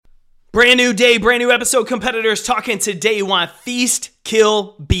Brand new day, brand new episode, competitors. Talking today, you want feast,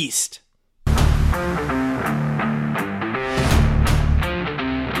 kill, beast.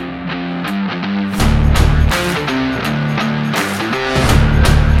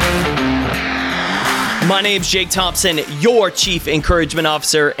 My name's Jake Thompson, your Chief Encouragement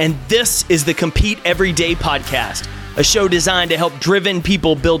Officer, and this is the Compete Every Day podcast, a show designed to help driven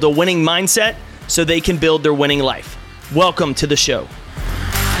people build a winning mindset so they can build their winning life. Welcome to the show.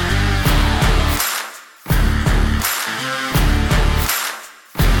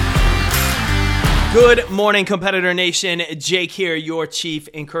 Good morning, Competitor Nation. Jake here, your Chief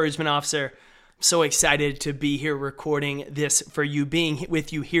Encouragement Officer. I'm so excited to be here recording this for you, being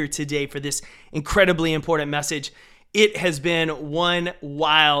with you here today for this incredibly important message. It has been one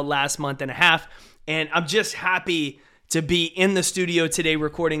wild last month and a half, and I'm just happy to be in the studio today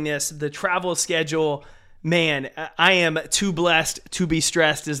recording this. The travel schedule, man, I am too blessed to be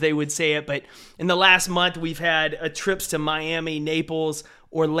stressed, as they would say it, but in the last month, we've had trips to Miami, Naples,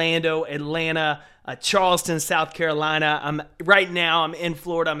 Orlando, Atlanta, Charleston, South Carolina. Right now I'm in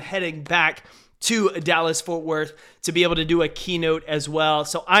Florida. I'm heading back to Dallas-Fort Worth to be able to do a keynote as well.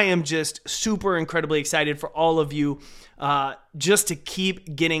 So I am just super incredibly excited for all of you just to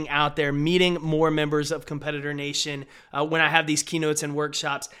keep getting out there, meeting more members of Competitor Nation when I have these keynotes and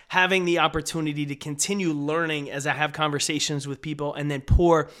workshops, having the opportunity to continue learning as I have conversations with people and then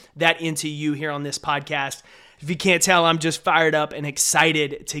pour that into you here on this podcast. If you can't tell, I'm just fired up and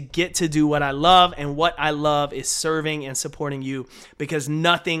excited to get to do what I love, and what I love is serving and supporting you, because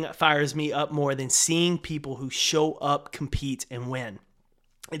nothing fires me up more than seeing people who show up, compete, and win.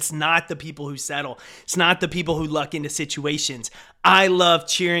 It's not the people who settle. It's not the people who luck into situations. I love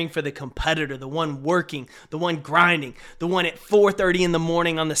cheering for the competitor, the one working, the one grinding, the one at 4:30 in the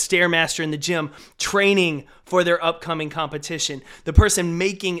morning on the Stairmaster in the gym, training for their upcoming competition, the person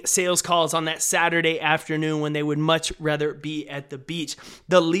making sales calls on that Saturday afternoon when they would much rather be at the beach,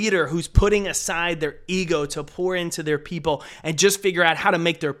 the leader who's putting aside their ego to pour into their people and just figure out how to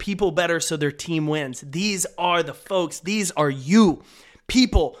make their people better so their team wins. These are the folks. These are you.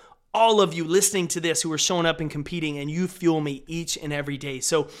 People, all of you listening to this who are showing up and competing, and you fuel me each and every day.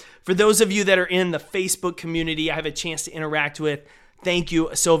 So for those of you that are in the Facebook community, I have a chance to interact with, thank you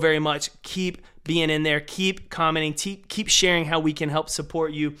so very much. Keep being in there, keep commenting, keep sharing how we can help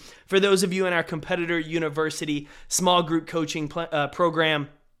support you. For those of you in our Competitor University small group coaching program,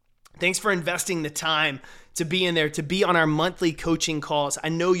 thanks for investing the time to be in there, to be on our monthly coaching calls. I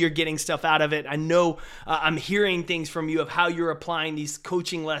know you're getting stuff out of it. I know I'm hearing things from you of how you're applying these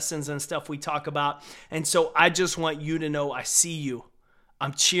coaching lessons and stuff we talk about. And so I just want you to know I see you.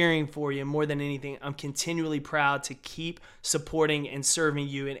 I'm cheering for you. More than anything, I'm continually proud to keep supporting and serving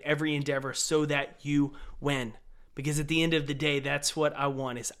you in every endeavor so that you win. Because at the end of the day, that's what I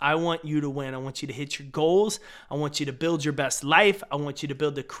want, is I want you to win. I want you to hit your goals. I want you to build your best life. I want you to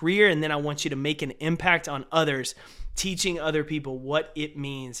build a career. And then I want you to make an impact on others, teaching other people what it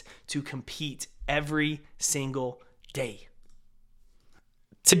means to compete every single day.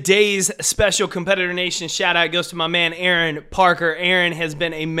 Today's special Competitor Nation shout out goes to my man, Aaron Parker. Aaron has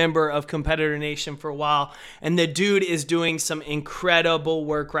been a member of Competitor Nation for a while, and the dude is doing some incredible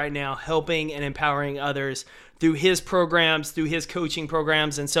work right now, helping and empowering others through his programs, through his coaching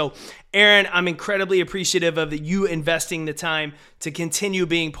programs. And so, Aaron, I'm incredibly appreciative of you investing the time to continue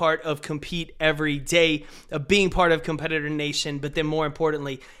being part of Compete Every Day, of being part of Competitor Nation, but then more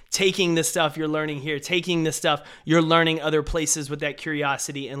importantly, taking the stuff you're learning here, taking the stuff you're learning other places with that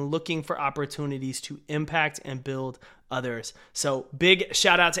curiosity, and looking for opportunities to impact and build others. So big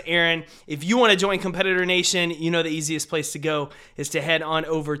shout out to Aaron. If you want to join Competitor Nation, you know the easiest place to go is to head on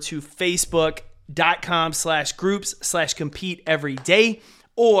over to Facebook.com/groups/compete every day.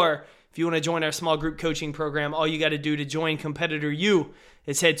 Or if you want to join our small group coaching program, all you got to do to join Competitor U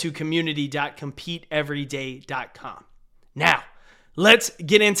is head to community.competeeveryday.com. Now, let's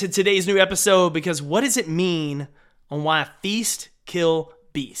get into today's new episode, because what does it mean on why feast, kill,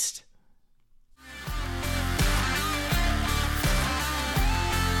 beast?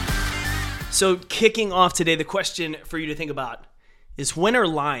 So kicking off today, the question for you to think about is, when are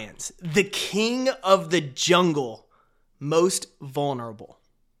lions, the king of the jungle, most vulnerable?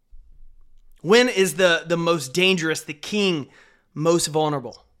 When is the most dangerous, the king most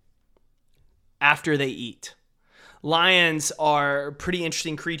vulnerable? After they eat. Lions are pretty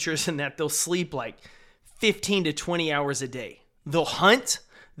interesting creatures in that they'll sleep like 15 to 20 hours a day. They'll hunt,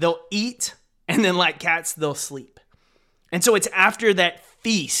 they'll eat, and then like cats, they'll sleep. And so it's after that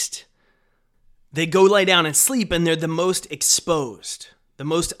feast, they go lie down and sleep, and they're the most exposed, the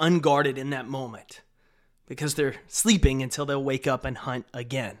most unguarded in that moment, because they're sleeping until they'll wake up and hunt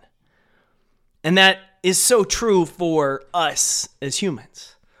again. And that is so true for us as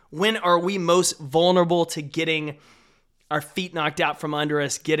humans. When are we most vulnerable to getting our feet knocked out from under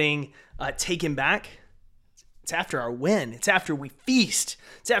us, getting taken back? It's after our win. It's after we feast.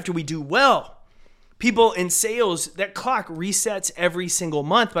 It's after we do well. People in sales, that clock resets every single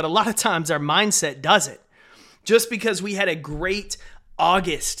month, but a lot of times our mindset doesn't. Just because we had a great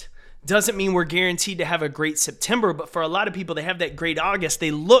August doesn't mean we're guaranteed to have a great September, but for a lot of people, they have that great August.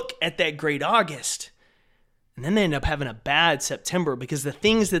 They look at that great August, and then they end up having a bad September because the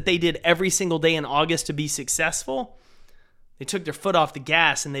things that they did every single day in August to be successful, they took their foot off the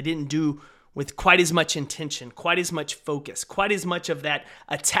gas and they didn't do with quite as much intention, quite as much focus, quite as much of that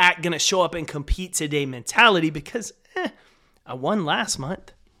attack, gonna show up and compete today mentality because I won last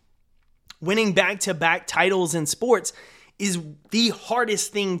month. Winning back-to-back titles in sports is the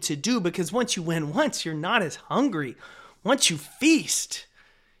hardest thing to do because once you win once, you're not as hungry. Once you feast,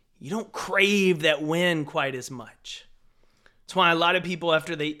 you don't crave that win quite as much. That's why a lot of people,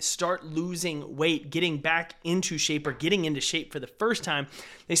 after they start losing weight, getting back into shape or getting into shape for the first time,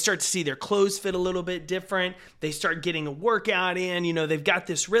 they start to see their clothes fit a little bit different. They start getting a workout in, they've got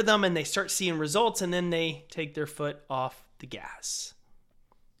this rhythm and they start seeing results, and then they take their foot off the gas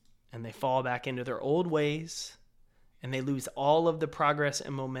and they fall back into their old ways and they lose all of the progress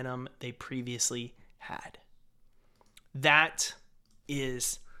and momentum they previously had. That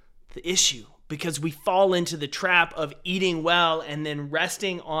is the issue, because we fall into the trap of eating well and then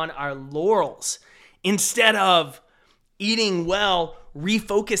resting on our laurels instead of eating well,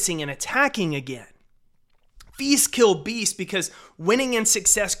 refocusing and attacking again. Feast, kill, beast, because winning and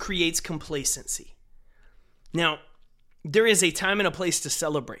success creates complacency. Now, there is a time and a place to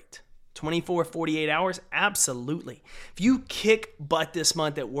celebrate. 24, 48 hours? Absolutely. If you kick butt this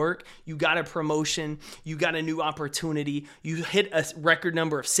month at work, you got a promotion, you got a new opportunity, you hit a record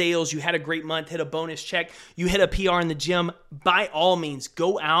number of sales, you had a great month, hit a bonus check, you hit a PR in the gym, by all means,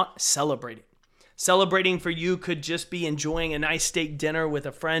 go out, celebrate it. Celebrating for you could just be enjoying a nice steak dinner with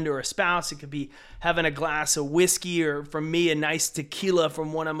a friend or a spouse. It could be having a glass of whiskey, or for me, a nice tequila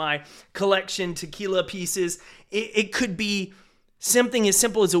from one of my collection tequila pieces. It could be something as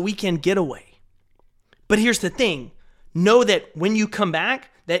simple as a weekend getaway. But here's the thing. Know that when you come back,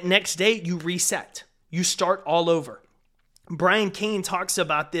 that next day you reset. You start all over. Brian Cain talks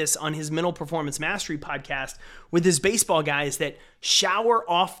about this on his Mental Performance Mastery podcast with his baseball guys, that shower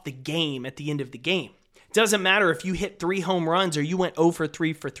off the game at the end of the game. It doesn't matter if you hit 3 home runs or you went 0 for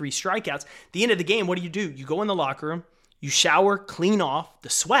 3 for 3 strikeouts. At the end of the game, what do? You go in the locker room, you shower, clean off the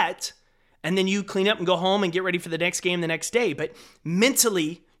sweat, and then you clean up and go home and get ready for the next game the next day. But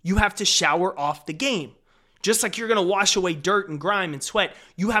mentally, you have to shower off the game. Just like you're going to wash away dirt and grime and sweat,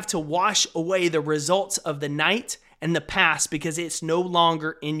 you have to wash away the results of the night and the past, because it's no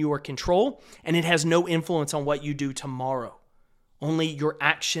longer in your control and it has no influence on what you do tomorrow. Only your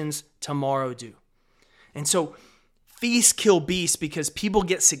actions tomorrow do. And so feast, kill, beast, because people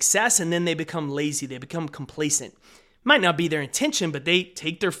get success and then they become lazy. They become complacent. Might not be their intention, but they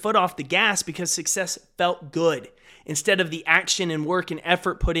take their foot off the gas because success felt good instead of the action and work and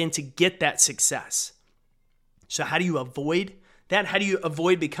effort put in to get that success. So how do you avoid that? How do you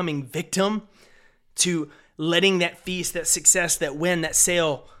avoid becoming victim to letting that feast, that success, that win, that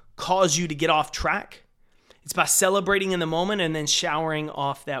sale cause you to get off track? It's by celebrating in the moment and then showering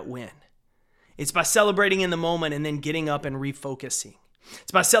off that win. It's by celebrating in the moment and then getting up and refocusing.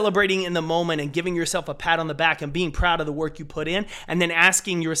 It's by celebrating in the moment and giving yourself a pat on the back and being proud of the work you put in, and then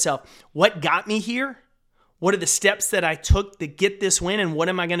asking yourself, what got me here? What are the steps that I took to get this win? And what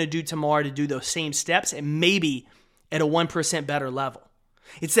am I going to do tomorrow to do those same steps and maybe at a 1% better level?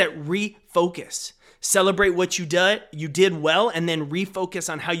 It's that refocus. Celebrate what you did well, and then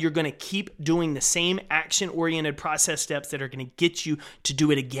refocus on how you're going to keep doing the same action-oriented process steps that are going to get you to do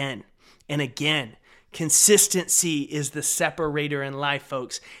it again and again. Consistency is the separator in life,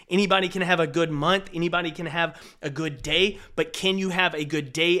 folks. Anybody can have a good month. Anybody can have a good day. But can you have a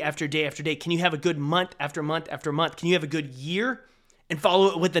good day after day after day? Can you have a good month after month after month? Can you have a good year and follow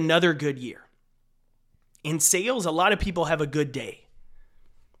it with another good year? In sales, a lot of people have a good day.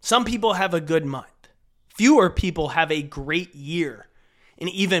 Some people have a good month. Fewer people have a great year. And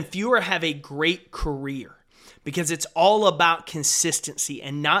even fewer have a great career. Because it's all about consistency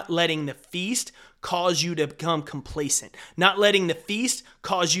and not letting the feast cause you to become complacent. Not letting the feast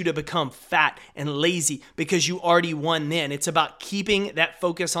cause you to become fat and lazy because you already won then. It's about keeping that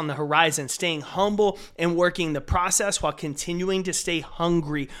focus on the horizon, staying humble and working the process while continuing to stay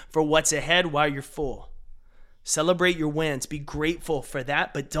hungry for what's ahead while you're full. Celebrate your wins. Be grateful for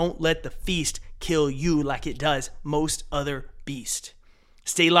that, but don't let the feast kill you like it does most other beasts.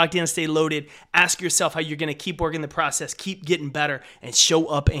 Stay locked in, stay loaded. Ask yourself how you're going to keep working the process, keep getting better, and show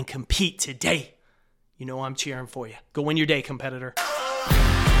up and compete today. You know I'm cheering for you. Go win your day, competitor.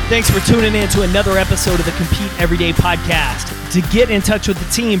 Thanks for tuning in to another episode of the Compete Everyday podcast. To get in touch with the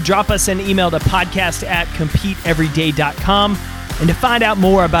team, drop us an email to podcast@competeeveryday.com. And to find out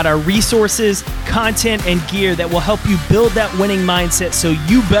more about our resources, content, and gear that will help you build that winning mindset so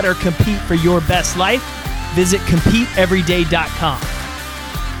you better compete for your best life, visit CompeteEveryday.com.